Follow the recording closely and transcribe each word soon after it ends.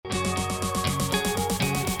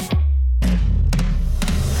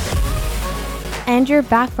And you're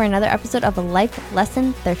back for another episode of a Life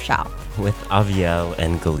Lesson Thrift Shop. With Aviel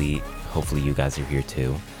and Galit. Hopefully you guys are here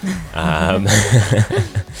too.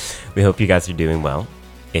 We hope you guys are doing well.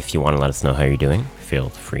 If you want to let us know how you're doing, feel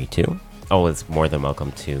free to. Always more than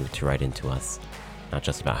welcome to write into us. Not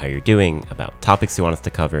just about how you're doing, about topics you want us to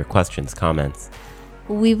cover, questions, comments.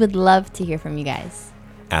 We would love to hear from you guys.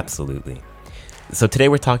 Absolutely. So today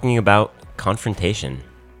we're talking about confrontation.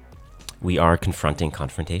 We are confronting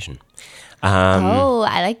confrontation.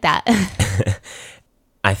 I like that.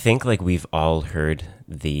 I think like we've all heard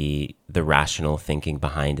the rational thinking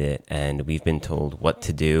behind it, and we've been told what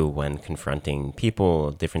to do when confronting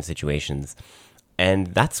people, different situations. And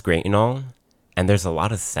that's great and all. And there's a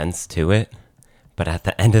lot of sense to it. But at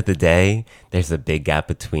the end of the day, there's a big gap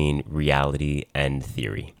between reality and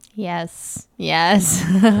theory. Yes.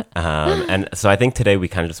 And so I think today we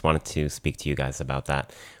kind of just wanted to speak to you guys about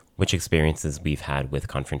that, which experiences we've had with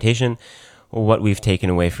confrontation, what we've taken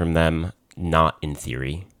away from them, not in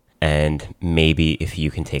theory, and maybe if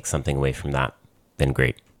you can take something away from that, then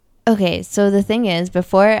great. Okay, so the thing is,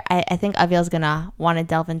 before I think Aviel's gonna want to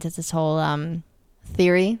delve into this whole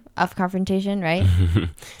theory of confrontation, right?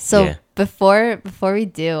 So Yeah. before we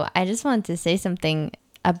do, I just wanted to say something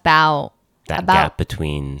about Gap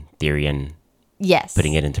between theory and yes,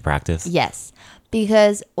 putting it into practice. Yes,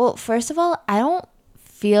 because well, first of all, I don't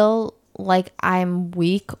feel like I'm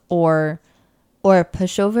weak or a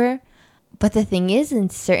pushover, but the thing is, in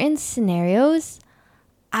certain scenarios,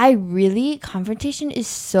 confrontation is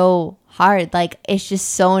so hard. Like, it's just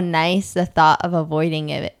so nice, the thought of avoiding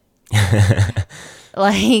it.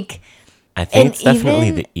 Like, I think it's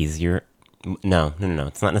definitely the easier. No.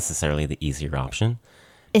 It's not necessarily the easier option.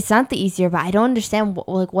 It's not the easier, but I don't understand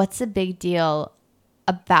what's the big deal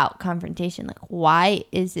about confrontation? Like, why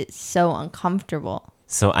is it so uncomfortable?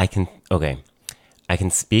 So I can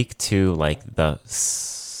speak to like the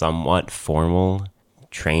somewhat formal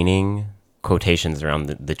training, quotations around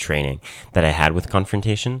the training that I had with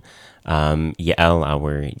confrontation. Yael,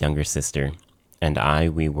 our younger sister,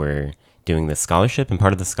 and we were doing this scholarship, and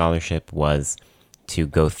part of the scholarship was to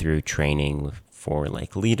go through training for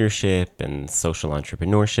like leadership and social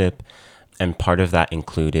entrepreneurship. And part of that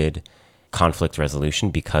included conflict resolution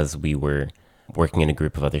because we were working in a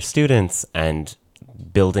group of other students, and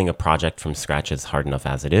building a project from scratch is hard enough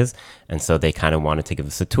as it is. And so they kind of wanted to give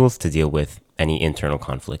us the tools to deal with any internal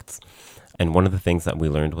conflicts. And one of the things that we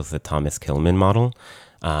learned was the Thomas Kilmann model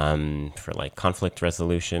for like conflict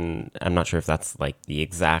resolution. I'm not sure if that's like the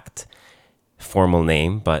exact formal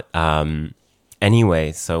name, but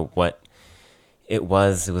anyway, so what it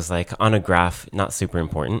was like on a graph, not super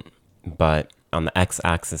important, but on the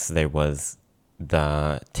x-axis there was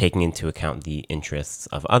the taking into account the interests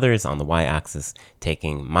of others, on the y-axis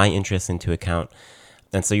taking my interests into account.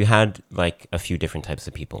 And so you had like a few different types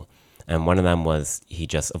of people, and one of them was he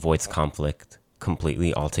just avoids conflict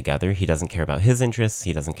completely altogether. He doesn't care about his interests,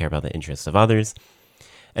 he doesn't care about the interests of others.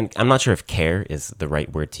 And I'm not sure if care is the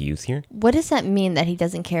right word to use here. What does that mean, that he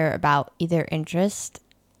doesn't care about either interest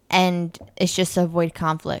and it's just to avoid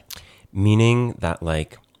conflict? Meaning that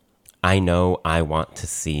like, I know I want to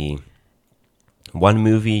see one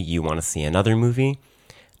movie, you want to see another movie.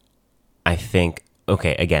 I think,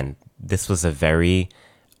 okay, again, this was a very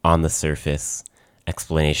on the surface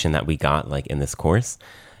explanation that we got like in this course,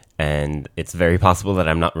 and it's very possible that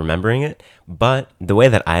I'm not remembering it, but the way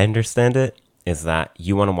that I understand it is that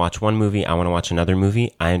you want to watch one movie, I want to watch another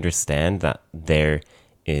movie. I understand that there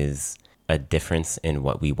is a difference in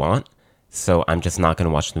what we want, so I'm just not going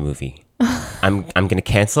to watch the movie. I'm going to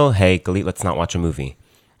cancel. Hey, Galit, let's not watch a movie.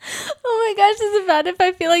 Oh my gosh, is it bad if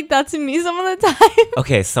I feel like that's me some of the time?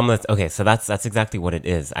 Okay, so that's exactly what it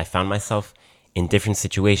is. I found myself in different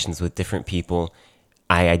situations with different people.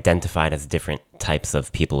 I identified as different types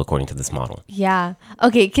of people according to this model. Yeah.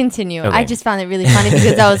 Okay, continue. Okay. I just found it really funny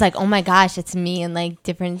because I was like, oh my gosh, it's me in like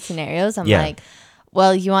different scenarios. I'm like,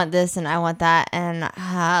 well, you want this and I want that, and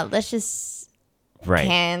let's just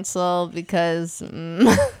cancel because...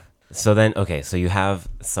 So then, okay, so you have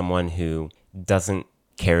someone who doesn't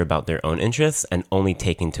care about their own interests and only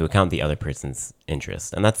take into account the other person's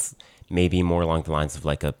interests. And that's maybe more along the lines of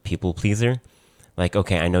like a people pleaser. Like,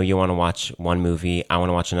 okay, I know you want to watch one movie, I want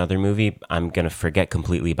to watch another movie. I'm going to forget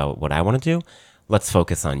completely about what I want to do. Let's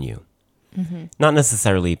focus on you. Mm-hmm. Not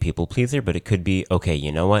necessarily a people pleaser, but it could be, okay,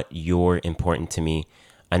 you know what? You're important to me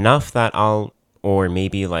enough that or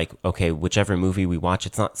maybe like, okay, whichever movie we watch,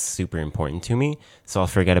 it's not super important to me, so I'll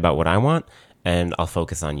forget about what I want and I'll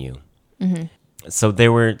focus on you. Mm-hmm. So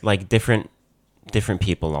there were like different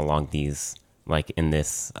people along these like in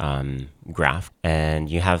this graph, and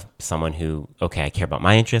you have someone who, okay, I care about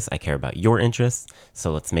my interests, I care about your interests,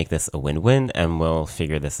 so let's make this a win-win and we'll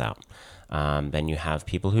figure this out. Then you have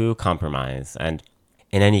people who compromise, and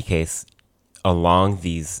in any case, along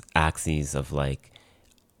these axes of like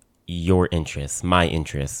your interests, my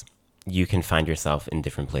interests, you can find yourself in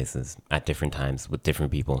different places at different times with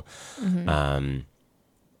different people.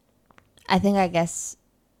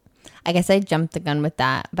 I guess I jumped the gun with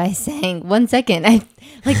that by saying 1 second. I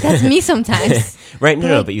like that's me sometimes. Right?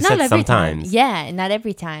 No, like, but you not said every sometimes. time. Yeah, not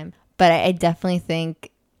every time. But I definitely think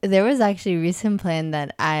there was actually a recent plan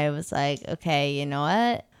that I was like, okay, you know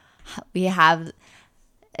what? We have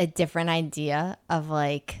a different idea of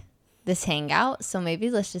like this hangout, so maybe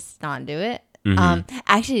let's just not do it.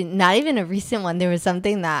 Actually, not even a recent one. There was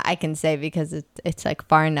something that I can say because it's like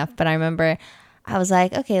far enough. But I remember I was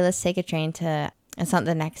like, okay, let's take a train to. It's not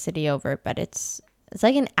the next city over, but it's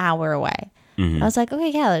like an hour away. I was like, okay,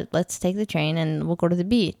 yeah, let's take the train and we'll go to the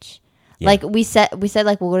beach. Yeah. Like we said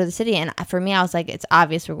like we'll go to the city, and for me, I was like, it's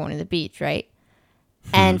obvious we're going to the beach, right?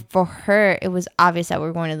 And for her, it was obvious that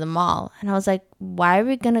we're going to the mall, and I was like, why are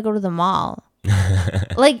we gonna go to the mall?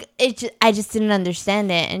 Like I just didn't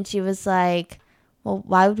understand it, and she was like, well,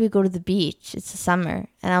 why would we go to the beach? It's the summer,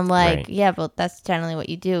 and I'm like, Right. yeah, but that's generally what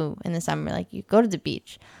you do in the summer, like you go to the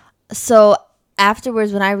beach. So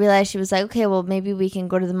afterwards, when I realized she was like, okay, well, maybe we can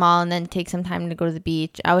go to the mall and then take some time to go to the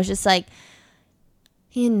beach, I was just like,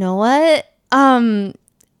 you know what? I'm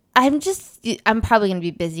probably going to be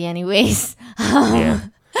busy anyways. Yeah.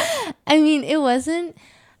 I mean, it wasn't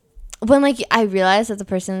when like I realized that the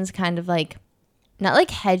person's kind of like not like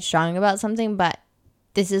headstrong about something, but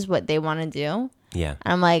this is what they want to do. Yeah.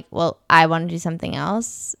 And I'm like, well, I want to do something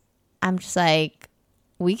else. I'm just like,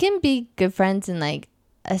 we can be good friends in like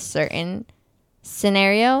a certain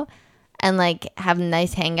scenario and like have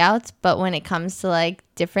nice hangouts, but when it comes to like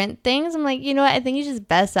different things, I'm like, you know what, I think it's just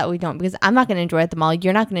best that we don't, because I'm not going to enjoy it at the mall,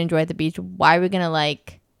 you're not going to enjoy it at the beach. Why are we going to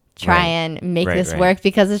like try and make this work?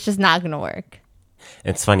 Because it's just not going to work.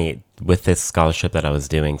 It's funny with this scholarship that I was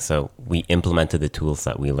doing, so we implemented the tools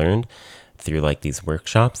that we learned through like these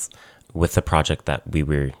workshops with the project that we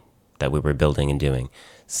were building and doing.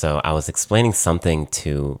 So I was explaining something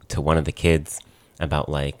to one of the kids about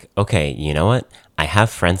like, okay, you know what? I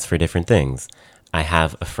have friends for different things. I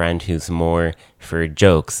have a friend who's more for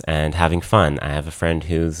jokes and having fun. I have a friend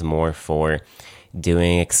who's more for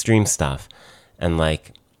doing extreme stuff. And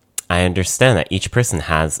like, I understand that each person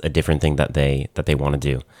has a different thing that they want to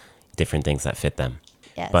do, different things that fit them.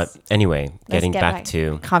 Yes. But anyway, Let's getting get back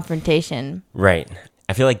to confrontation. Right.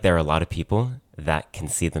 I feel like there are a lot of people that can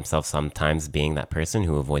see themselves sometimes being that person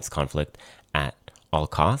who avoids conflict at all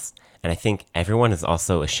costs. And I think everyone is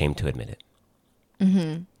also ashamed to admit it.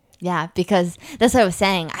 Yeah, because that's what I was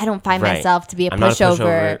saying. I don't find Right. myself to be a I'm not a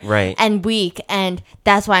pushover, right. and weak. And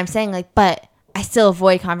that's why I'm saying like, but I still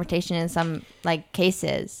avoid confrontation in some like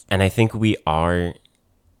cases. And I think we are,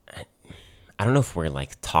 I don't know if we're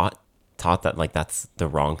like taught that like that's the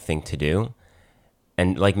wrong thing to do.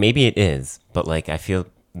 And like maybe it is, but like I feel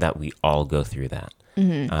that we all go through that.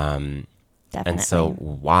 Definitely. And so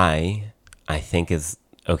why I think is,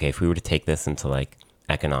 okay, if we were to take this into like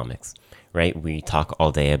economics, right? We talk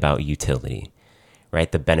all day about utility, right?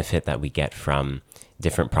 The benefit that we get from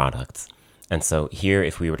different products. And so here,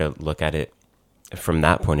 if we were to look at it from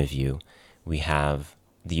that point of view, we have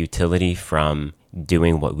the utility from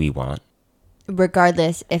doing what we want.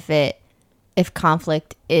 regardless if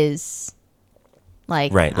conflict is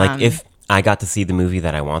like Right. Like if I got to see the movie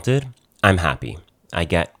that I wanted, I'm happy. I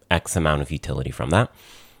get X amount of utility from that.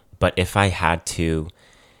 But if I had to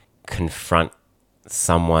confront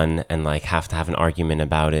someone and like have to have an argument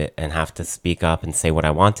about it and have to speak up and say what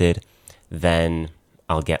I wanted, then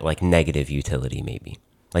I'll get like negative utility maybe.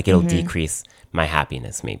 Like it'll decrease my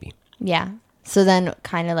happiness maybe. yeah. So then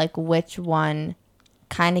kind of like which one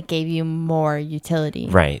kind of gave you more utility?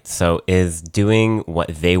 Right. So is doing what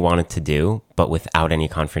they wanted to do, but without any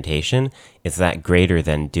confrontation, is that greater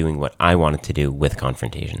than doing what I wanted to do with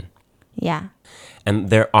confrontation? Yeah.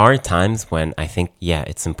 And there are times when I think, yeah,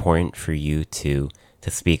 it's important for you to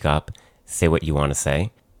speak up, say what you want to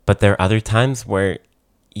say. But there are other times where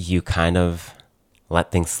you kind of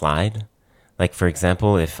let things slide. Like, for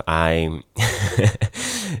example, if I...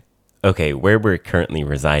 okay, where we're currently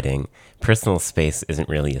residing, personal space isn't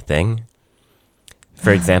really a thing.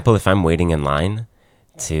 For example, if I'm waiting in line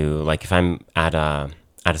to, like, if I'm at a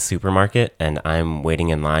supermarket and I'm waiting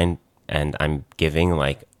in line and I'm giving,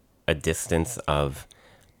 like, a distance of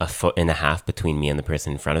 1.5 feet between me and the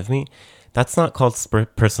person in front of me, that's not called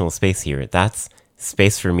personal space here. That's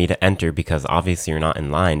space for me to enter because obviously you're not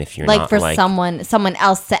in line if you're like not for like someone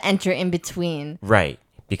else to enter in between. right,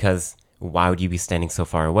 because why would you be standing so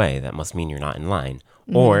far away? That must mean you're not in line.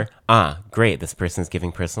 Or great, this person's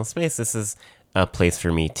giving personal space, this is a place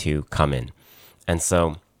for me to come in. And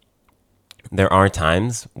so there are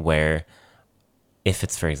times where if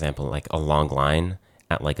it's, for example, like a long line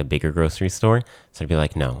at like a bigger grocery store, so I'd be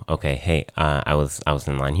like, no, okay, hey, I was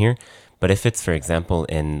in line here. But if it's, for example,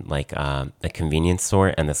 in like a convenience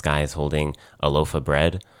store and this guy is holding a loaf of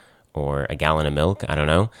bread or a gallon of milk, I don't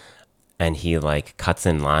know, and he like cuts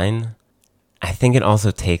in line, I think it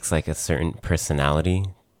also takes like a certain personality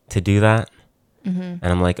to do that. And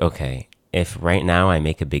I'm like, okay, if right now I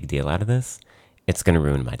make a big deal out of this, it's going to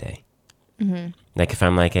ruin my day. Like if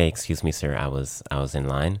I'm like, hey, excuse me, sir, I was in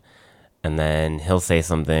line, and then he'll say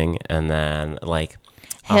something, and then like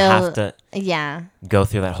I'll have to go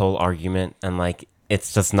through that whole argument, and like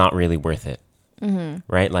it's just not really worth it,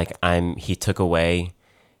 right? Like he took away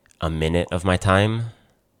a minute of my time,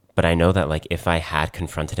 but I know that like if I had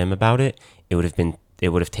confronted him about it, it would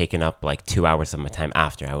have taken up like 2 hours of my time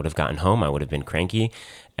after. I would have gotten home, I would have been cranky,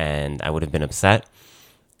 and I would have been upset.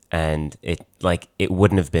 And it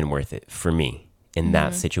wouldn't have been worth it for me in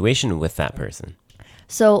that situation with that person.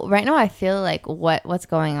 So right now I feel like what's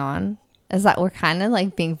going on is that we're kind of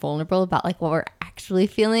like being vulnerable about like what we're actually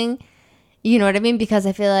feeling. You know what I mean? Because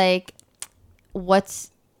I feel like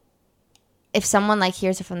if someone like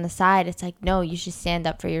hears it from the side, it's like, no, you should stand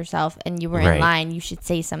up for yourself, and you were in line, you should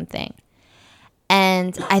say something.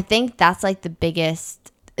 And I think that's like the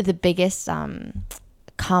biggest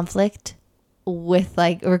conflict with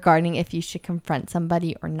like regarding if you should confront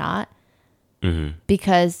somebody or not,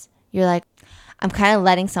 because you're like, I'm kind of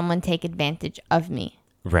letting someone take advantage of me,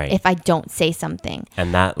 right? If I don't say something,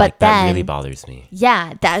 and that that really bothers me.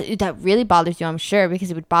 Yeah, that really bothers you, I'm sure,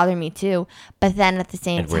 because it would bother me too. But then at the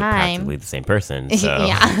same time, we're practically the same person, so.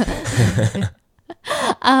 Yeah.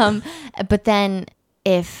 But then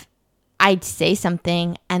if I'd say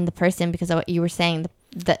something and the person, because of what you were saying,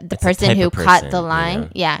 the person who cut the line,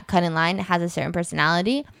 cut in line, has a certain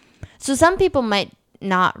personality. So some people might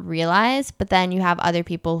not realize, but then you have other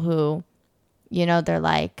people who, you know, they're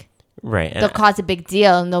like, right, they'll cause a big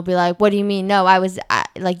deal, and they'll be like, what do you mean? No,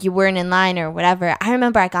 like you weren't in line or whatever. I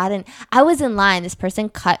remember I was in line. This person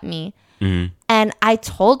cut me, and I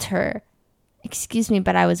told her, excuse me,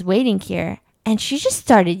 but I was waiting here. And she just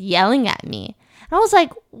started yelling at me. I was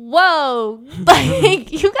like, whoa,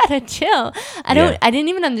 like, you gotta chill. I didn't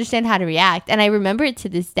even understand how to react. And I remember it to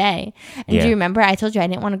this day. And do you remember I told you I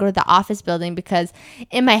didn't want to go to the office building because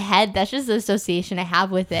in my head, that's just the association I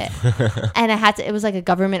have with it. And it was like a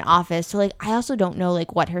government office. So like, I also don't know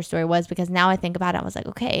like what her story was, because now I think about it, I was like,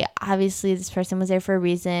 okay, obviously this person was there for a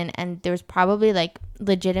reason. And there was probably like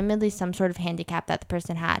legitimately some sort of handicap that the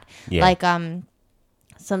person had. Like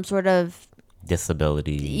some sort of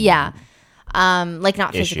disability. Yeah. Like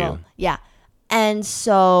not physical. Issue. Yeah. And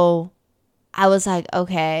so I was like,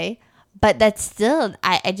 okay, but that's still,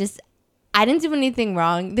 I didn't do anything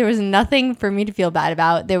wrong. There was nothing for me to feel bad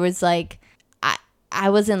about. There was like, I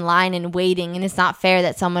was in line and waiting, and it's not fair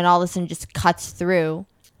that someone all of a sudden just cuts through.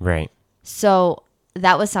 Right. So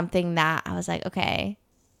that was something that I was like, okay,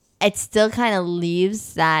 it still kind of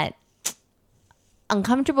leaves that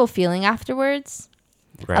uncomfortable feeling afterwards.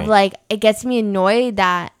 Right. Of like, it gets me annoyed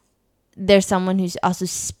that there's someone who also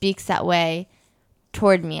speaks that way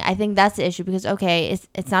toward me. I think that's the issue, because okay,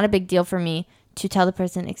 it's not a big deal for me to tell the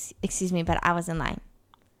person, excuse me, but I was in line.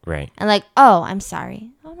 Right. And like, oh, I'm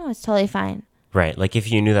sorry. Oh no, it's totally fine. Right. Like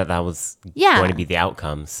if you knew that was going to be the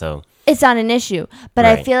outcome, so it's not an issue. But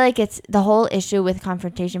I feel like it's the whole issue with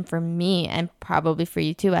confrontation for me, and probably for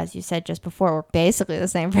you too, as you said just before, we're basically the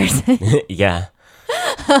same person. Yeah.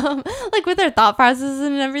 Like with our thought processes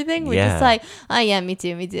and everything, we're just like, oh yeah, me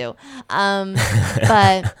too.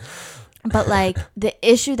 But like the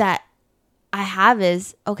issue that I have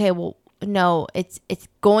is, okay, well, no, it's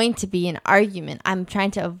going to be an argument. I'm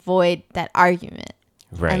trying to avoid that argument.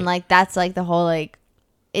 Right. And like that's like the whole like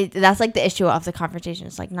that's like the issue of the confrontation.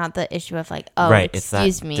 It's like not the issue of like, oh, right,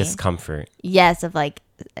 excuse me, discomfort. Yes, of like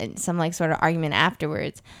some like sort of argument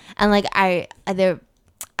afterwards. And like I feel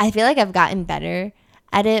like I've gotten better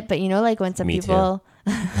at it, but you know, like when some people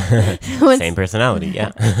same personality,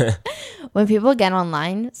 yeah. When people get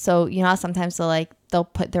online, so you know how sometimes they'll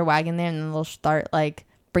put their wagon there and then they'll start like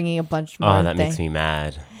bringing a bunch more. Oh, that makes me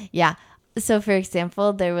mad. Yeah. So for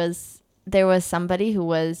example, there was somebody who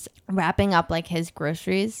was wrapping up like his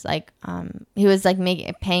groceries, like he was like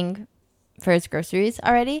paying for his groceries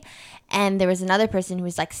already, and there was another person who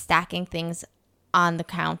was like stacking things on the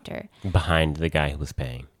counter behind the guy who was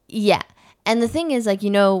paying. Yeah. And the thing is, like, you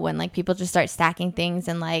know, when like people just start stacking things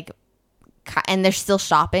and like, and they're still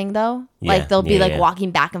shopping though, like they'll be like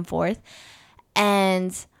walking back and forth.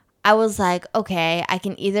 And I was like, okay, I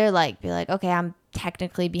can either like be like, okay, I'm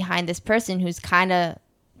technically behind this person who's kind of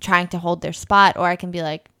trying to hold their spot, or I can be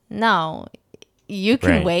like, no, you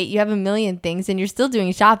can wait. You have a million things and you're still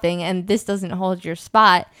doing shopping and this doesn't hold your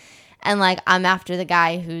spot. And like, I'm after the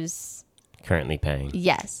guy who's currently paying.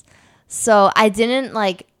 Yes. So I didn't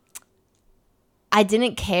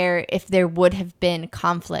care if there would have been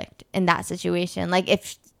conflict in that situation. Like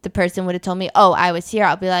if the person would have told me, oh, I was here,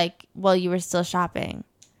 I'll be like, well, you were still shopping.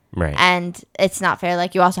 Right. And it's not fair.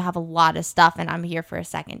 Like, you also have a lot of stuff and I'm here for a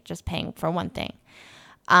second just paying for one thing.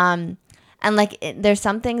 And like there's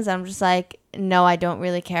some things I'm just like, no, I don't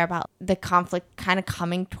really care about the conflict kind of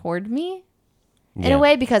coming toward me in a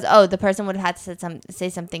way, because the person would have had to say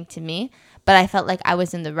something to me, but I felt like I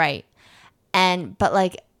was in the right. But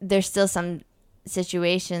like there's still some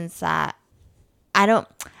situations that I don't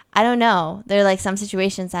know. There are like some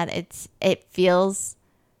situations that it feels,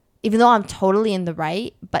 even though I'm totally in the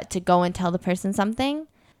right, but to go and tell the person something,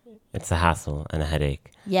 it's a hassle and a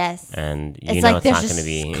headache. Yes. And it's like there's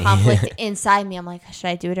just conflict inside me. I'm like, should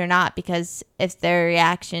I do it or not? Because if their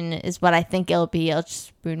reaction is what I think it'll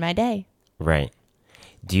just ruin my day. Right.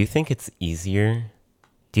 Do you think it's easier?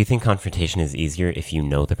 Do you think confrontation is easier if you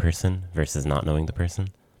know the person versus not knowing the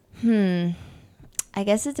person? I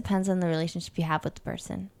guess it depends on the relationship you have with the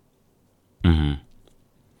person. Mm-hmm.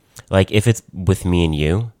 Like if it's with me and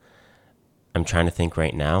you, I'm trying to think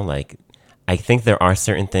right now, like I think there are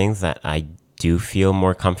certain things that I do feel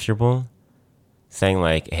more comfortable saying,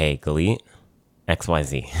 like, hey, Galit,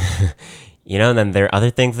 XYZ. You know, and then there are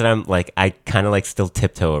other things that I'm like, I kind of like still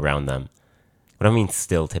tiptoe around them. What do I mean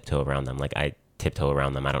still tiptoe around them? Like I tiptoe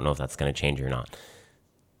around them. I don't know if that's going to change or not.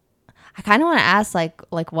 I kind of want to ask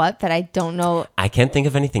like what, but I don't know. I can't think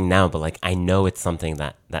of anything now, but like I know it's something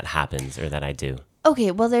that happens or that I do.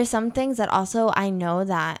 Okay, well, there's some things that also I know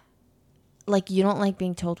that like you don't like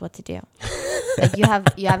being told what to do. Like you have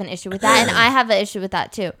an issue with that, and I have an issue with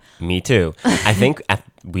that too. Me too. I think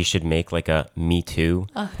we should make like a Me Too.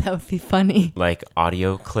 Oh, that would be funny. Like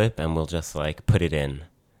audio clip, and we'll just like put it in.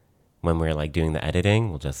 When we're like doing the editing,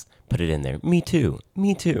 we'll just put it in there. Me too.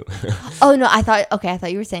 Me too. Oh no, I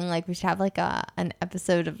thought you were saying like we should have like an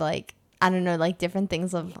episode of like, I don't know, like different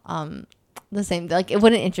things of the same, like it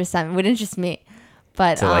wouldn't interest them. It would interest me.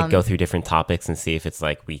 But to like go through different topics and see if it's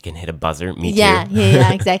like we can hit a buzzer. Me too.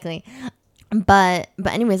 Yeah, exactly. But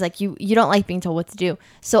anyways, like you don't like being told what to do.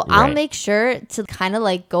 So right. I'll make sure to kind of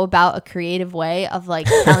like go about a creative way of like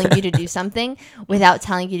telling you to do something without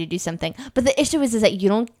telling you to do something. But the issue is that you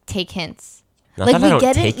don't take hints. Not like we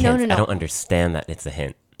get it. No. I don't understand that it's a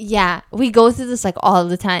hint. Yeah, we go through this like all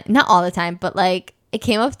the time. Not all the time, but like it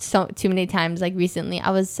came up too many times. Like recently,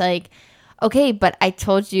 I was like, okay, but I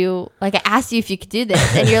told you, like I asked you if you could do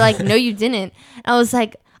this, and you're like, no, you didn't. And I was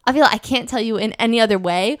like, Aviel, I can't tell you in any other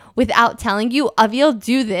way without telling you, Aviel,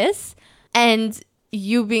 do this, and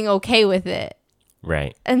you being okay with it.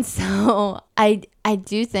 Right. And so I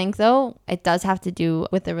do think, though, it does have to do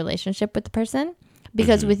with the relationship with the person.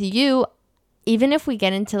 Because with you, even if we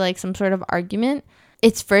get into like some sort of argument,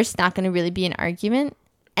 it's first not going to really be an argument.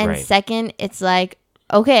 And second, it's like,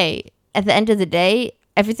 okay, at the end of the day,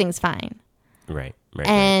 everything's fine. Right.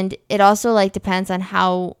 And it also like depends on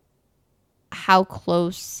how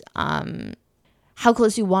close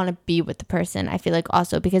you want to be with the person. I feel like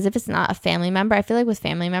also, because if it's not a family member, I feel like with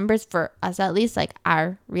family members, for us at least, like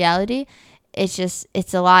our reality,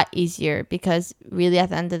 it's a lot easier because really at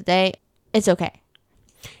the end of the day, it's okay.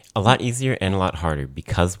 A lot easier and a lot harder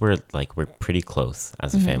because we're pretty close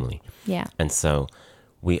as a family. Yeah. And so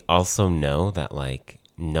we also know that like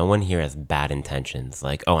no one here has bad intentions.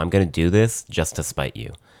 Like, oh, I'm going to do this just to spite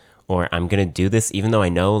you. Or I'm going to do this even though I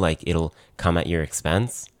know like it'll come at your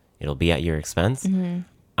expense. It'll be at your expense.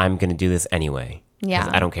 I'm going to do this anyway. Yeah.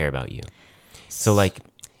 I don't care about you. So like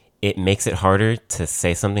it makes it harder to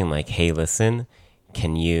say something like, hey, listen,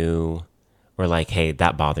 can you, or like, hey,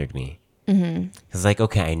 that bothered me. Because like,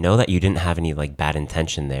 okay, I know that you didn't have any like bad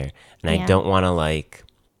intention there. And I don't want to like,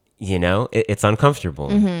 you know, it's uncomfortable.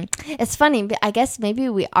 It's funny, but I guess maybe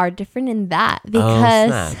we are different in that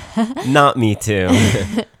because not me too.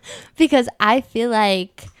 Because I feel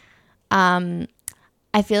like I'm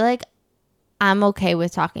okay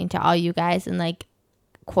with talking to all you guys and like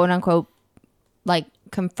quote unquote like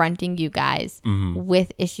confronting you guys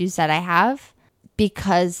with issues that I have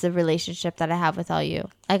because the relationship that I have with all you.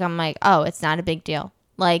 Like I'm like, oh, it's not a big deal.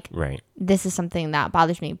 Like this is something that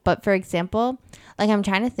bothers me. But for example, like I'm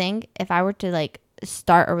trying to think if I were to like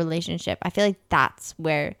start a relationship, I feel like that's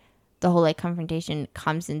where the whole like confrontation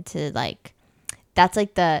comes into like, that's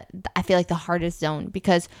like I feel like the hardest zone,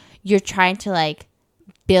 because you're trying to like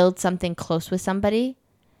build something close with somebody.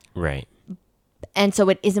 Right. And so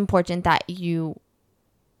it is important that you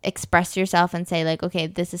express yourself and say like, okay,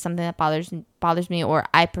 this is something that bothers me, or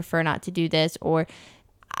I prefer not to do this, or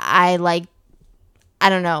I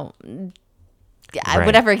don't know, Right.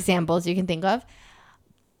 whatever examples you can think of.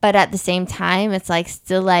 But at the same time, it's like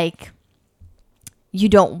still like you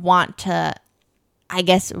don't want to, I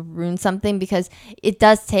guess, ruin something, because it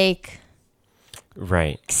does take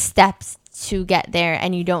Right. steps to get there,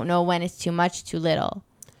 and you don't know when it's too much, too little.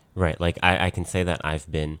 Right. Like I can say that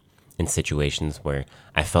I've been in situations where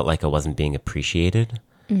I felt like I wasn't being appreciated.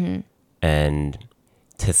 Mm-hmm. And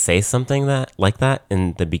to say something that like that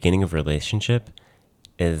in the beginning of a relationship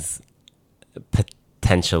is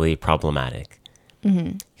potentially problematic.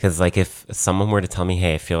 Because like if someone were to tell me,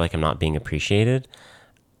 hey, I feel like I'm not being appreciated,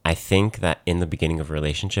 I think that in the beginning of a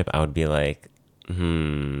relationship, I would be like,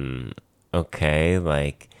 okay,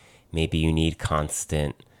 like maybe you need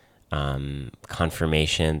constant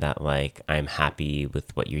confirmation that like I'm happy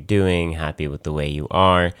with what you're doing, happy with the way you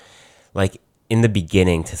are. Like in the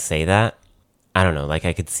beginning to say that, I don't know, like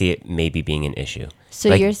I could see it maybe being an issue. So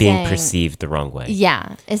like you're being saying, perceived the wrong way.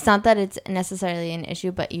 Yeah. It's not that it's necessarily an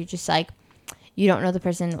issue, but you just like, you don't know the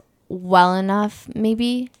person well enough,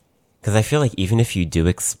 maybe. Because I feel like even if you do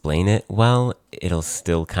explain it well, it'll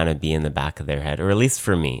still kind of be in the back of their head. Or at least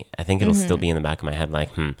for me, I think it'll still be in the back of my head like,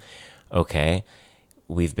 okay,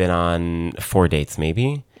 we've been on 4 dates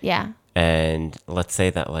maybe. Yeah. And let's say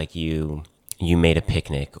that like you made a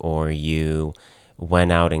picnic, or you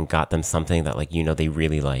went out and got them something that like, you know, they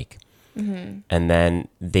really like. And then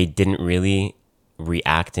they didn't really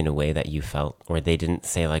react in a way that you felt, or they didn't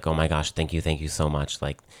say like, oh my gosh, thank you so much,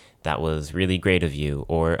 like that was really great of you,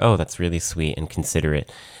 or oh, that's really sweet and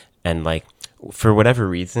considerate, and like for whatever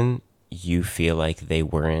reason you feel like they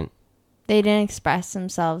didn't express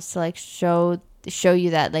themselves to like show you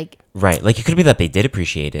that like, right, like it could be that they did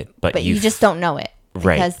appreciate it, but you just don't know it,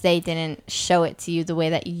 right, because they didn't show it to you the way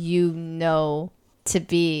that you know to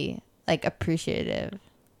be like appreciative.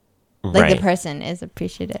 Like right. The person is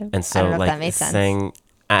appreciative. And so I don't know like if that makes sense. saying,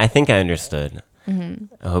 I think I understood. I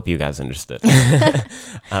hope you guys understood.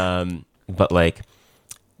 But like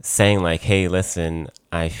saying like, hey, listen,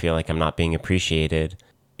 I feel like I'm not being appreciated.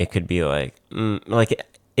 It could be like, like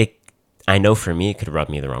it. I know for me, it could rub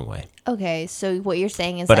me the wrong way. Okay, so what you're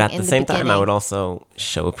saying is, but like, at the same time, I would also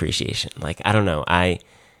show appreciation. Like I don't know,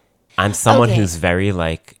 I'm someone who's very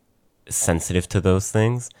like sensitive to those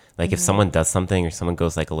things. Like if someone does something, or someone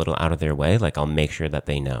goes like a little out of their way, like I'll make sure that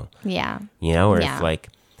they know. Yeah. You know, or if like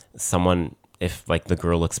if like the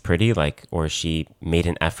girl looks pretty, like, or she made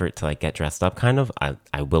an effort to like get dressed up kind of,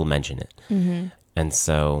 I will mention it. And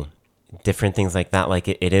so different things like that, like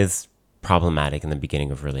it is problematic in the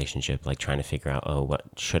beginning of a relationship, like trying to figure out, oh, what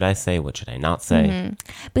should I say? What should I not say?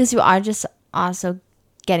 Because you are just also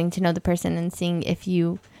getting to know the person and seeing if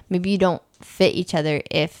maybe you don't fit each other,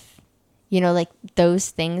 if, you know, like those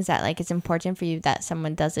things that like it's important for you that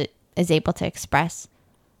someone is able to express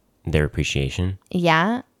their appreciation.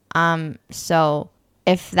 Yeah. So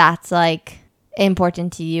if that's like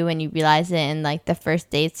important to you and you realize it in like the first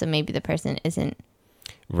date, so maybe the person isn't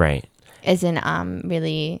really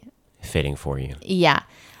fitting for you. Yeah.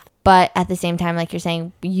 But at the same time, like you're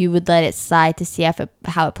saying, you would let it slide to see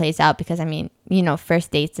how it plays out, because I mean, you know,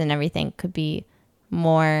 first dates and everything could be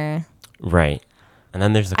more right. And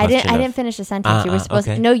then there's the question. I didn't finish the sentence. You were supposed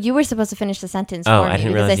okay. No, you were supposed to finish the sentence for me, I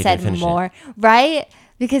didn't because realize I said you didn't more. it. Right?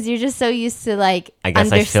 Because you're just so used to like I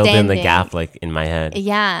guess I filled in the gap like in my head.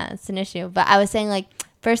 Yeah, it's an issue. But I was saying like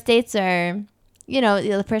first dates are, you know,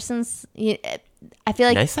 the person's. I feel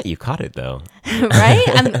like nice that you caught it though.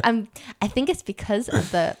 Right? I think it's because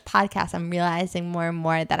of the podcast. I'm realizing more and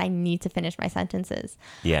more that I need to finish my sentences.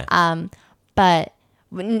 Yeah. But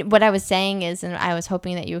what I was saying is, and I was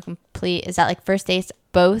hoping that you would complete, is that like first dates,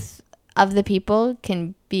 both of the people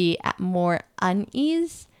can be at more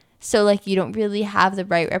unease. So like you don't really have the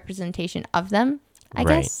right representation of them, I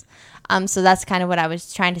guess. So that's kind of what I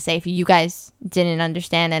was trying to say. If you guys didn't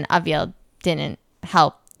understand and Aviel didn't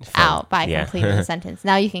help out by completing the sentence.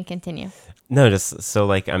 Now you can continue. No, just so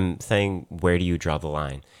like I'm saying, where do you draw the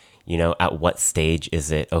line? You know, at what stage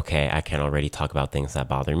is it, okay, I can already talk about things that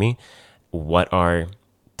bother me? What are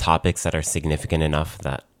topics that are significant enough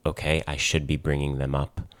that, okay, I should be bringing them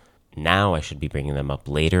up now, I should be bringing them up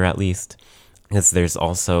later at least? Because there's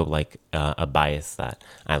also like a bias that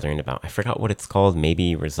I learned about. I forgot what it's called,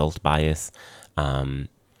 maybe result bias,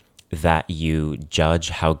 that you judge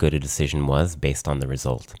how good a decision was based on the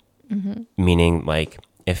result. Meaning like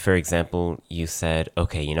if, for example, you said,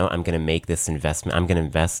 okay, I'm going to make this investment. I'm going to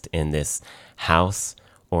invest in this house,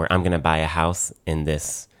 or I'm going to buy a house in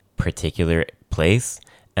this particular place.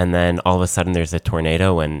 And then all of a sudden there's a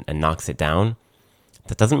tornado and knocks it down.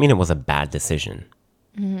 That doesn't mean it was a bad decision.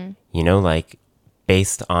 Like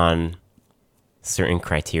based on certain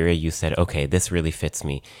criteria, you said, okay, this really fits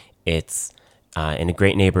me. It's in a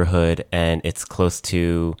great neighborhood and it's close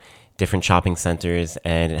to different shopping centers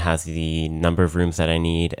and it has the number of rooms that I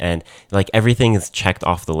need. And like everything is checked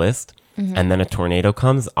off the list. And then a tornado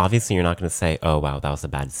comes. Obviously, you're not going to say, oh, wow, that was a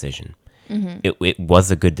bad decision. It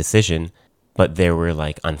was a good decision, but there were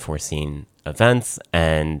like unforeseen events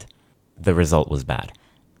and the result was bad.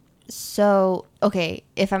 So, okay,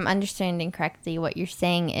 if I'm understanding correctly, what you're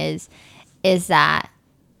saying is that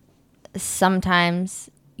sometimes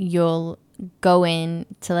you'll go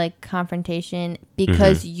into like confrontation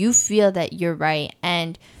because you feel that you're right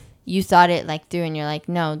and you thought it like through and you're like,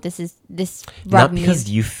 no, this not because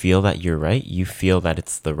you feel that you're right, you feel that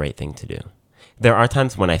it's the right thing to do. There are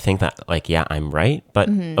times when I think that like, yeah, I'm right, but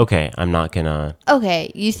okay, I'm not gonna.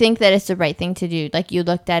 Okay, you think that it's the right thing to do. Like you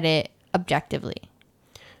looked at it objectively.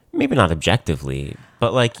 Maybe not objectively,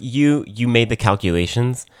 but like you made the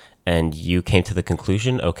calculations and you came to the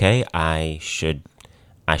conclusion, okay, I should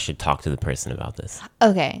talk to the person about this.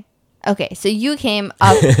 Okay, so you came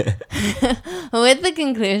up with the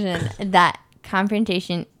conclusion that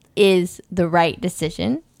confrontation is the right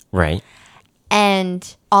decision. Right.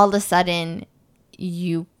 And all of a sudden,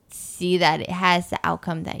 you see that it has the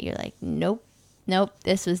outcome that you're like, nope,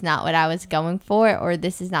 this was not what I was going for, or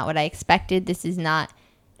this is not what I expected. This is not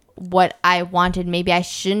what I wanted. Maybe I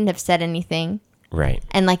shouldn't have said anything. Right.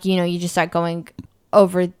 And like, you just start going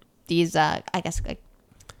over these, I guess, like,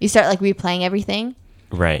 you start like replaying everything.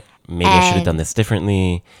 Right. Maybe I should have done this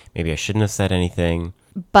differently. Maybe I shouldn't have said anything.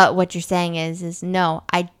 But what you're saying is no,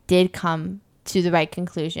 I did come to the right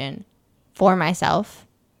conclusion for myself.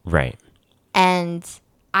 Right. And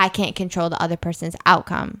I can't control the other person's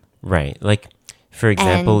outcome. Right. Like, for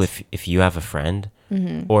example, if you have a friend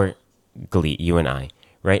or Glee, you and I,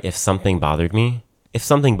 right? If something bothered you.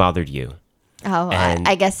 Oh,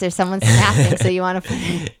 I guess there's someone snapping, so you want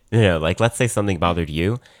to... Like let's say something bothered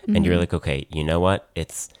you and you're like, okay, you know what?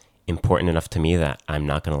 It's important enough to me that I'm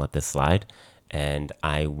not going to let this slide. And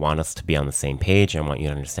I want us to be on the same page. I want you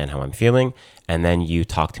to understand how I'm feeling. And then you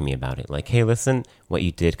talk to me about it. Like, hey, listen, what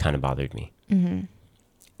you did kind of bothered me.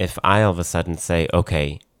 If I all of a sudden say,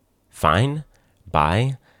 okay, fine,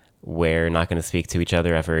 bye, we're not going to speak to each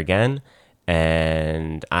other ever again,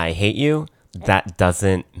 and I hate you, that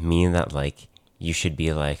doesn't mean that like you should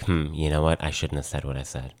be like, you know what? I shouldn't have said what I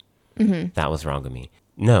said. That was wrong of me.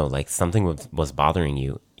 No, like something was bothering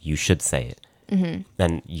you. You should say it.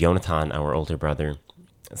 And Jonathan, our older brother,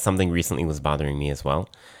 something recently was bothering me as well.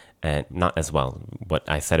 And not as well. What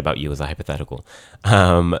I said about you is a hypothetical.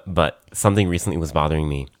 But something recently was bothering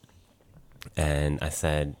me. And I asked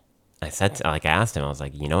him, I was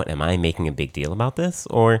like, you know what? Am I making a big deal about this?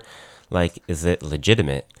 Or like, is it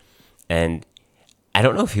legitimate? And I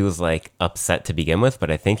don't know if he was like upset to begin with,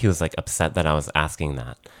 but I think he was like upset that I was asking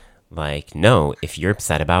that. Like, no, if you're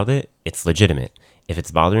upset about it, it's legitimate. If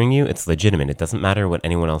it's bothering you, it's legitimate. It doesn't matter what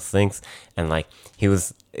anyone else thinks. And like, it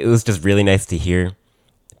was just really nice to hear,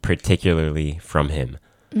 particularly from him.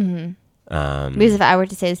 Because if I were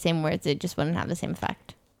to say the same words, it just wouldn't have the same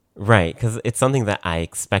effect. Right, because it's something that I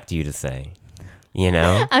expect you to say.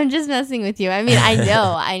 I'm just messing with you. I mean, I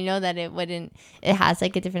know that it has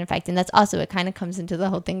like a different effect. And that's also, it kind of comes into the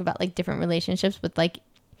whole thing about like different relationships with like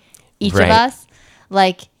each of us.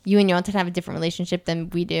 Like you and Jonathan have a different relationship than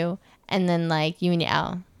we do. And then like you and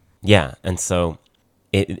Yael. Yeah. And so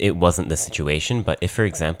it wasn't the situation. But if, for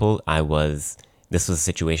example, this was a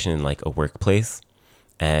situation in like a workplace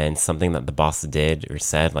and something that the boss did or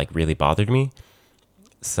said like really bothered me.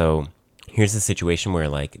 So here's a situation where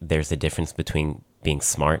like there's a difference between being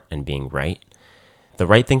smart and being right. The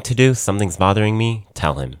right thing to do, something's bothering me,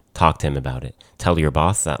 tell him, talk to him about it. Tell your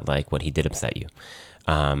boss that like what he did upset you.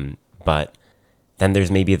 But then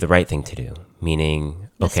there's maybe the right thing to do, meaning,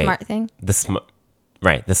 okay. The smart thing?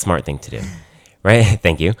 The smart thing to do. Right?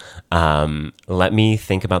 Thank you. Let me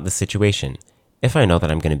think about the situation. If I know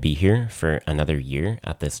that I'm going to be here for another year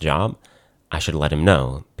at this job, I should let him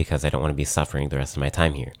know because I don't want to be suffering the rest of my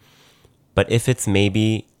time here. But if it's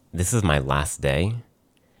maybe this is my last day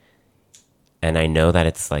and I know that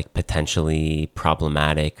it's like potentially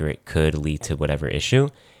problematic or it could lead to whatever issue,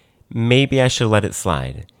 maybe I should let it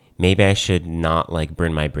slide. Maybe I should not like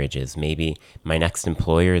burn my bridges. Maybe my next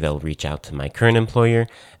employer, they'll reach out to my current employer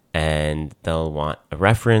and they'll want a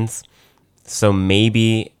reference. So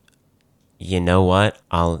maybe, you know what?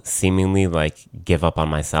 I'll seemingly like give up on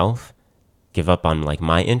myself, give up on like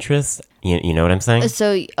my interests. You know what I'm saying?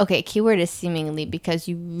 So, okay, keyword is seemingly, because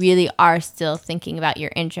you really are still thinking about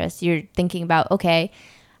your interests. You're thinking about, okay,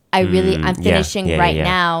 I'm finishing right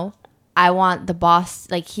now. I want the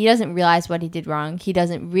boss, like, he doesn't realize what he did wrong. He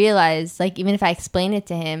doesn't realize, like, even if I explain it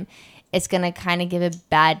to him, it's going to kind of give a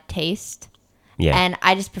bad taste. Yeah. And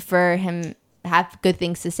I just prefer him have good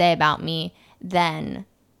things to say about me than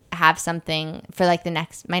have something for, like,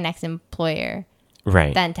 my next employer.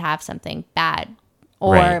 Right. Than to have something bad.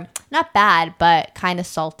 Or Right. not bad, but kind of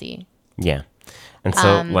salty. Yeah. And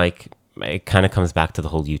so, like, it kind of comes back to the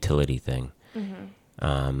whole utility thing.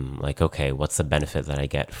 Like, okay, what's the benefit that I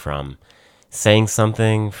get from saying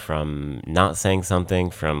something, from not saying something,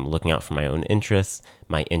 from looking out for my own interests,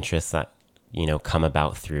 my interests that, come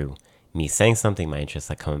about through me saying something, my interests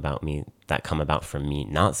that come about from me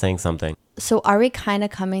not saying something. So are we kind of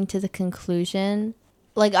coming to the conclusion,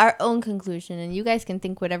 like our own conclusion, and you guys can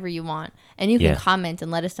think whatever you want, and you can comment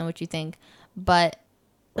and let us know what you think, but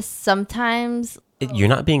sometimes You're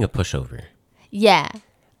not being a pushover. Yeah.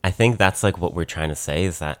 I think that's like what we're trying to say,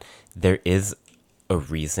 is that there is a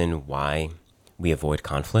reason why we avoid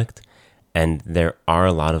conflict, and there are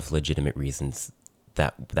a lot of legitimate reasons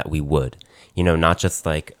that we would, not just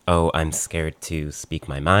like, oh, I'm scared to speak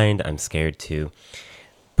my mind, I'm scared to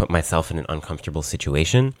put myself in an uncomfortable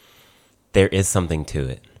situation. There is something to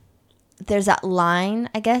it. There's that line,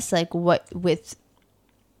 I guess, like that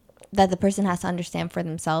the person has to understand for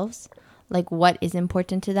themselves, like what is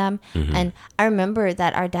important to them. Mm-hmm. And I remember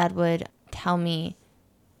that our dad would tell me,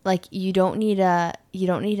 like, you don't need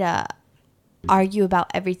to argue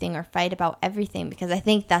about everything or fight about everything, because I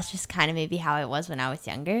think that's just kind of maybe how it was when I was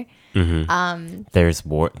younger. Mm-hmm. There's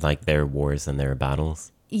there are wars and there are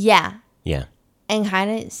battles. Yeah. Yeah. And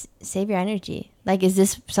kind of save your energy. Like, is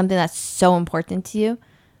this something that's so important to you?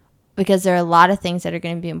 Because there are a lot of things that are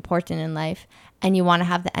going to be important in life, and you want to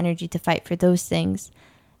have the energy to fight for those things,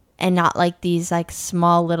 and not like these like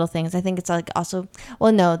small little things. I think it's like also,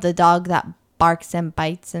 well, no, the dog that barks and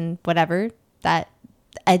bites and whatever, that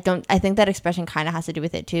I think that expression kind of has to do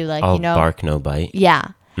with it too. Like, bark, no bite. Yeah.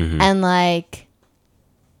 Mm-hmm. And like,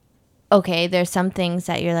 okay, there's some things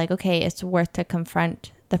that you're like, okay, it's worth to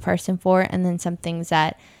confront the person for, and then some things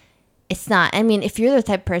that it's not. I mean, if you're the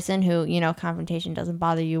type of person who, confrontation doesn't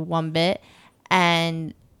bother you one bit,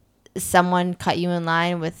 and someone cut you in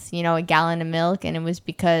line with, a gallon of milk, and it was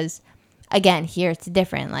because, again, here it's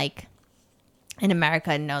different. Like, in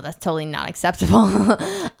America, no, that's totally not acceptable.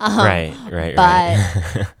 Right.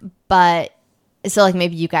 But so like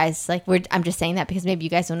maybe you guys I'm just saying that because maybe you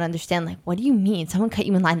guys don't understand, like, what do you mean someone cut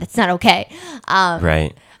you in line? That's not okay.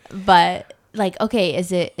 Right. But like, okay,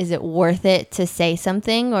 is it worth it to say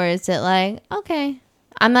something, or is it like, okay,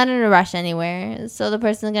 I'm not in a rush anywhere, so the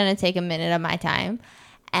person's gonna take a minute of my time,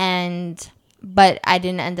 but I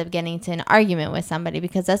didn't end up getting into an argument with somebody,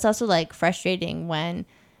 because that's also like frustrating when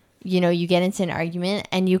you get into an argument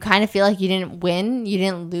and you kind of feel like you didn't win, you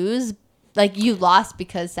didn't lose, like you lost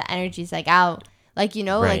because the energy's like out. Like, right.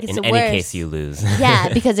 Like it's in the any worst. case you lose.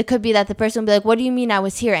 Yeah, because it could be that the person will be like, what do you mean I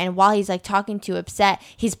was here? And while he's like talking to upset,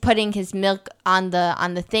 he's putting his milk on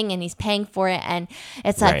the thing and he's paying for it. And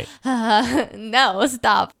it's like, no,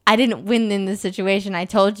 stop. I didn't win in this situation. I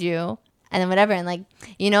told you. And then whatever. And like,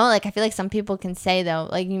 like I feel like some people can say though,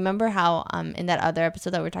 like, you remember how in that other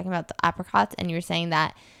episode that we were talking about the apricots, and you were saying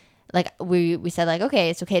that, like, we said like, okay,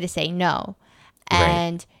 it's okay to say no.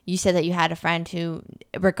 And you said that you had a friend who,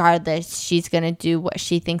 regardless, she's going to do what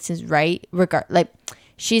she thinks is right.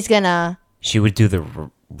 She would do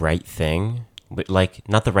the right thing. But like,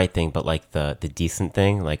 not the right thing, but like the decent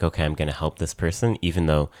thing. Like, okay, I'm going to help this person, even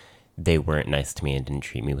though they weren't nice to me and didn't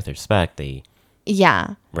treat me with respect.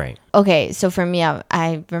 Yeah. Right. Okay, so for me,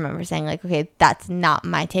 I remember saying like, okay, that's not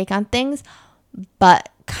my take on things. But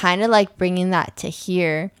kind of like bringing that to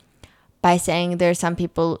here by saying there's some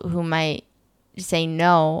people who might say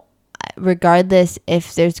no, regardless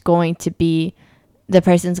if there's going to be, the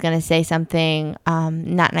person's going to say something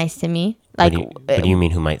not nice to me. Like, what do you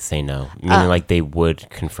mean who might say no? Meaning like they would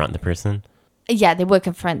confront the person? Yeah, they would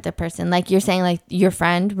confront the person. Like you're saying, like your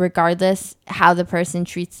friend, regardless how the person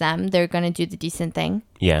treats them, they're going to do the decent thing.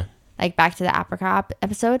 Yeah. Like back to the apricot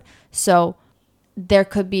episode. So there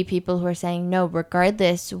could be people who are saying no,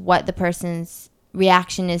 regardless what the person's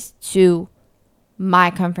reaction is to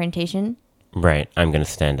my confrontation. Right. I'm going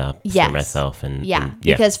to stand up for myself. And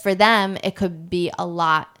because for them, it could be a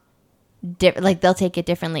lot different. Like they'll take it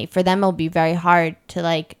differently. For them, it'll be very hard to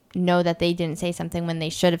like know that they didn't say something when they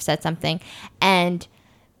should have said something. And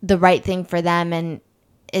the right thing for them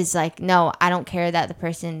is like, no, I don't care that the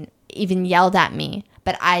person even yelled at me,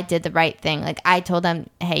 but I did the right thing. Like I told them,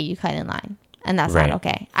 hey, you cut in line. And that's Right. not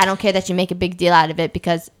okay. I don't care that you make a big deal out of it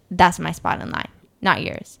because that's my spot in line, not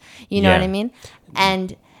yours. You know Yeah. what I mean?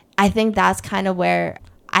 And I think that's kind of where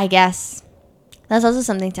I guess that's also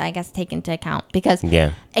something to, I guess, take into account because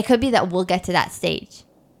Yeah. it could be that we'll get to that stage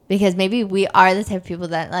because maybe we are the type of people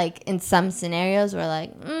that like in some scenarios we're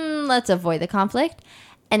like, let's avoid the conflict.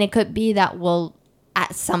 And it could be that we'll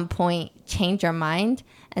at some point change our mind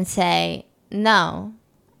and say, no,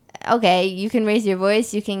 okay, you can raise your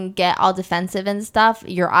voice, you can get all defensive and stuff.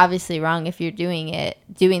 You're obviously wrong if you're doing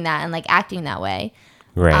that and like acting that way.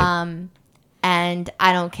 Right. And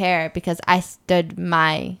I don't care because I stood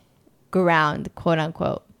my ground, quote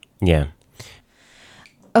unquote. Yeah.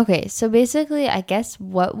 Okay, so basically, I guess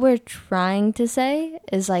what we're trying to say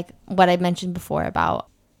is like what I mentioned before about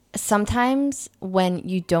sometimes when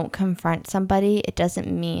you don't confront somebody, it doesn't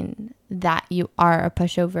mean that you are a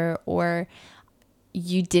pushover or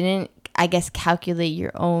you didn't, I guess, calculate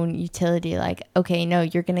your own utility. Like, okay, no,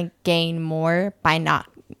 you're going to gain more by not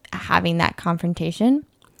having that confrontation.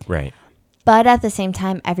 Right. But at the same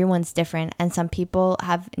time, everyone's different. And some people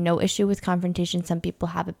have no issue with confrontation. Some people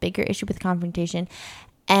have a bigger issue with confrontation.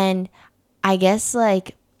 And I guess,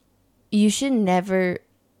 like, you should never,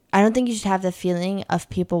 I don't think you should have the feeling of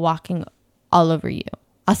people walking all over you.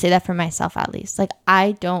 I'll say that for myself at least. Like,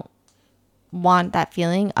 I don't want that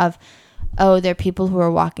feeling of, oh, there are people who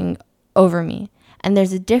are walking over me. And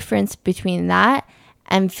there's a difference between that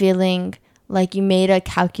and feeling like you made a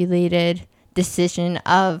calculated decision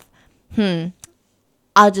of,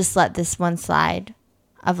 I'll just let this one slide.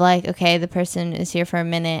 Of like, okay, the person is here for a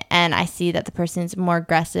minute and I see that the person's more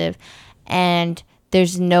aggressive and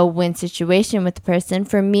there's no win situation with the person.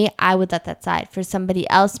 For me, I would let that slide. For somebody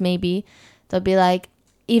else, maybe they'll be like,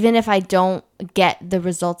 even if I don't get the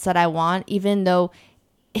results that I want, even though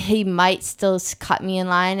he might still cut me in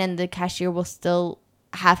line and the cashier will still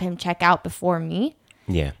have him check out before me.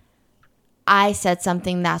 Yeah. I said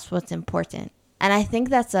something, that's what's important. And I think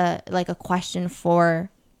that's a question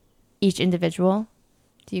for each individual.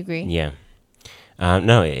 Do you agree? Yeah.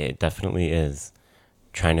 No, it definitely is.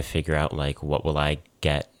 Trying to figure out, like, what will I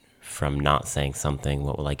get from not saying something?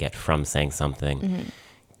 What will I get from saying something? Mm-hmm.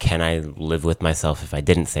 Can I live with myself if I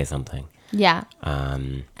didn't say something? Yeah.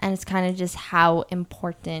 And it's kind of just how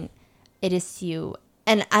important it is to you.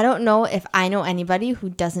 And I don't know if I know anybody who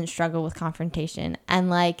doesn't struggle with confrontation. And,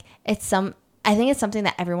 like, I think it's something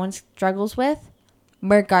that everyone struggles with,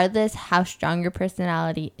 regardless how strong your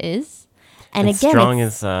personality is. And again, strong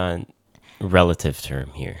is a relative term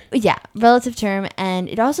here. Yeah, relative term. And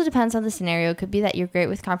it also depends on the scenario. It could be that you're great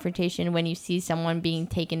with confrontation when you see someone being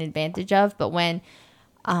taken advantage of. But when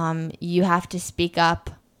you have to speak up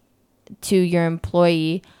to your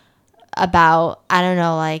employee about, I don't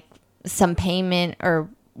know, like some payment or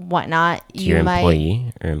whatnot. To your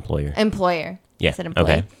employee or employer? Employer. Yeah, I said employee.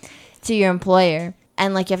 okay. To your employer.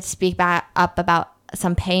 And like you have to speak back up about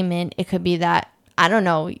some payment. It could be that, I don't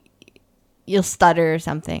know, you'll stutter or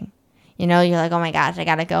something. You know, you're like, oh my gosh, I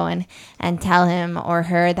got to go and tell him or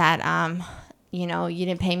her that, you know, you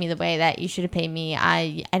didn't pay me the way that you should have paid me.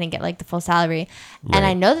 I didn't get like the full salary. Right. And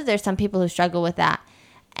I know that there's some people who struggle with that.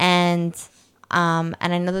 And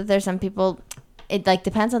I know that there's some people, it like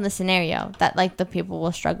depends on the scenario that like the people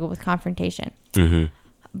will struggle with confrontation. Mm-hmm.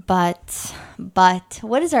 But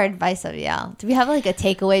what is our advice, Abiel? Do we have like a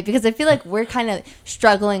takeaway? Because I feel like we're kind of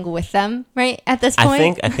struggling with them right at this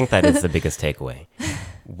point. I think that is the biggest takeaway.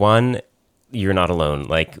 One, you're not alone.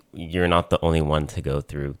 Like, you're not the only one to go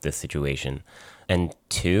through this situation. And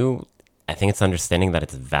two, I think it's understanding that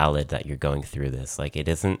it's valid that you're going through this. Like, it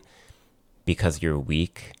isn't because you're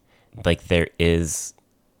weak. Like, there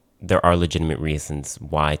are legitimate reasons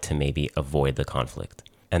why to maybe avoid the conflict.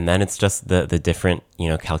 And then it's just the different, you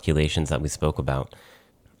know, calculations that we spoke about,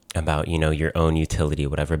 you know, your own utility,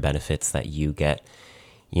 whatever benefits that you get,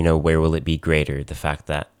 you know, where will it be greater? The fact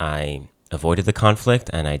that I avoided the conflict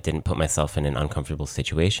and I didn't put myself in an uncomfortable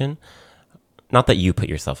situation. Not that you put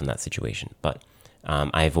yourself in that situation, but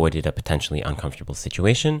I avoided a potentially uncomfortable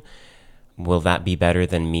situation. Will that be better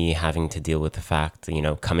than me having to deal with the fact, you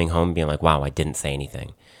know, coming home being like, wow, I didn't say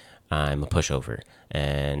anything. I'm a pushover.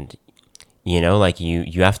 And, you know, like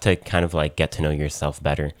you have to kind of like get to know yourself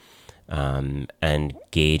better and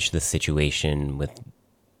gauge the situation with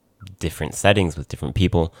different settings, with different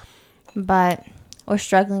people. But we're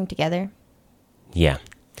struggling together. Yeah.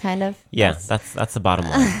 Kind of. Yeah, that's the bottom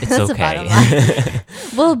line. It's okay. Line.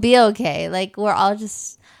 We'll be okay. Like, we're all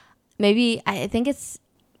just, maybe, I think it's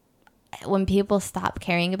when people stop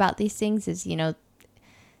caring about these things is, you know,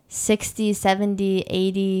 60, 70,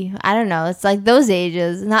 80. I don't know. It's like those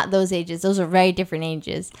ages, not those ages. Those are very different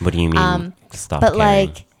ages. What do you mean? Stop But caring?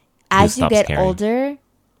 like as you get caring? older,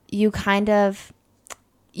 you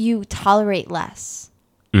tolerate less.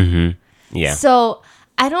 Mm-hmm. Yeah. So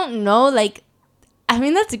I don't know, like, I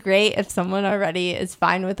mean, that's great if someone already is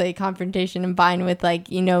fine with like confrontation and fine with like,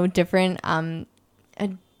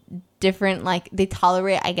 different, like, they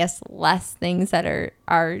tolerate, I guess, less things that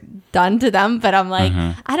are done to them. But I'm like,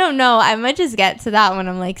 I don't know. I might just get to that when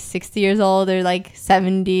I'm like 60 years old or like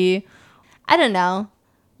 70. I don't know.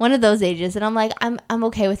 One of those ages. And I'm like, I'm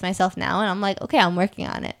okay with myself now. And I'm like, okay, I'm working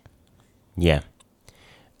on it. Yeah.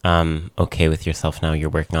 Okay with yourself now. You're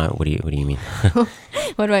working on it. What do you mean?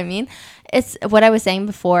 What do I mean? It's what I was saying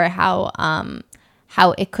before, how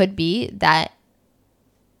it could be that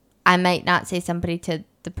I might not say somebody to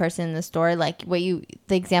the person in the store, like the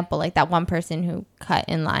example, like that one person who cut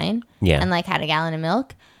in line and like had a gallon of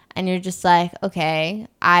milk, and you're just like, okay,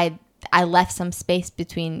 I left some space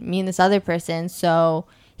between me and this other person, so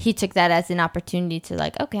he took that as an opportunity to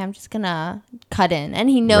like, okay, I'm just gonna cut in, and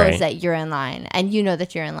he knows that you're in line and you know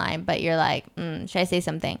that you're in line, but you're like, should I say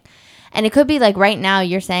something? And it could be like right now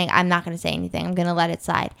you're saying, I'm not going to say anything. I'm going to let it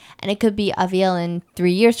slide. And it could be Aviel in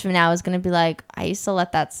 3 years from now is going to be like, I used to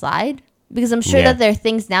let that slide. Because I'm sure that there are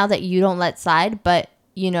things now that you don't let slide, but,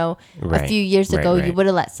 a few years ago you would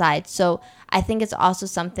have let slide. So I think it's also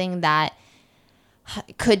something that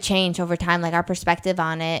could change over time. Like our perspective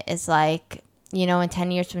on it is like, in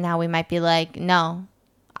 10 years from now, we might be like, no,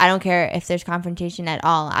 I don't care if there's confrontation at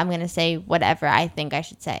all. I'm going to say whatever I think I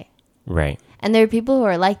should say. Right. And there are people who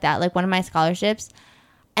are like that. Like one of my scholarships,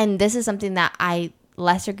 and this is something that I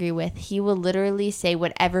less agree with. He will literally say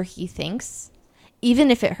whatever he thinks,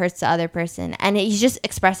 even if it hurts the other person. And he's just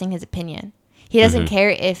expressing his opinion. He doesn't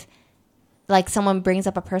care if like someone brings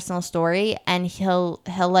up a personal story, and he'll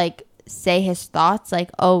like say his thoughts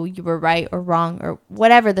like, oh, you were right or wrong or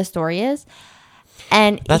whatever the story is.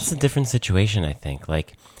 And that's a different situation, I think.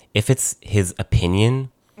 Like if it's his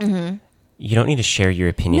opinion, you don't need to share your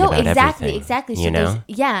opinion about everything. Exactly. So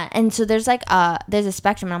and so there's like there's a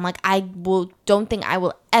spectrum, and I'm like, don't think I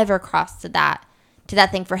will ever cross to that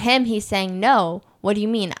thing. For him, he's saying, no, what do you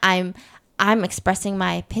mean? I'm expressing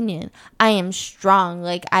my opinion. I am strong.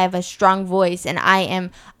 Like I have a strong voice, and I am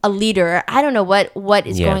a leader. I don't know what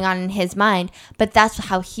is going on in his mind, but that's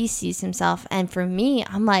how he sees himself. And for me,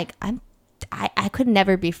 I'm like, I could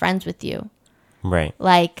never be friends with you. Right.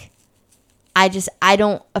 Like I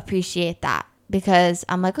don't appreciate that, because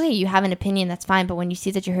I'm like, okay, you have an opinion, that's fine. But when you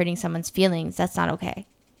see that you're hurting someone's feelings, that's not okay.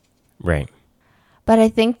 Right. But I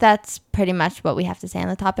think that's pretty much what we have to say on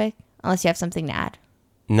the topic, unless you have something to add.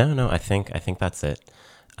 No, I think that's it.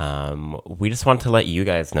 We just want to let you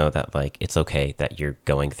guys know that like it's okay that you're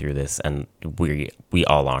going through this, and we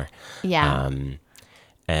all are. Yeah.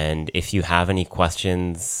 And if you have any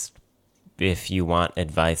questions, if you want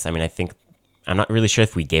advice, I mean, I'm not really sure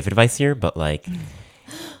if we gave advice here, but like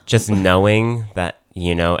just knowing that,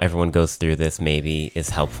 everyone goes through this maybe is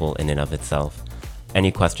helpful in and of itself.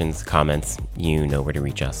 Any questions, comments, you know where to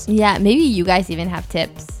reach us. Yeah, maybe you guys even have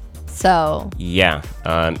tips. So yeah,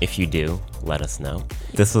 if you do, let us know.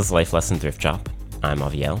 This was Life Lesson Thrift Shop. I'm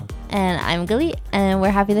Aviel. And I'm Galit, and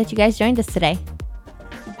we're happy that you guys joined us today.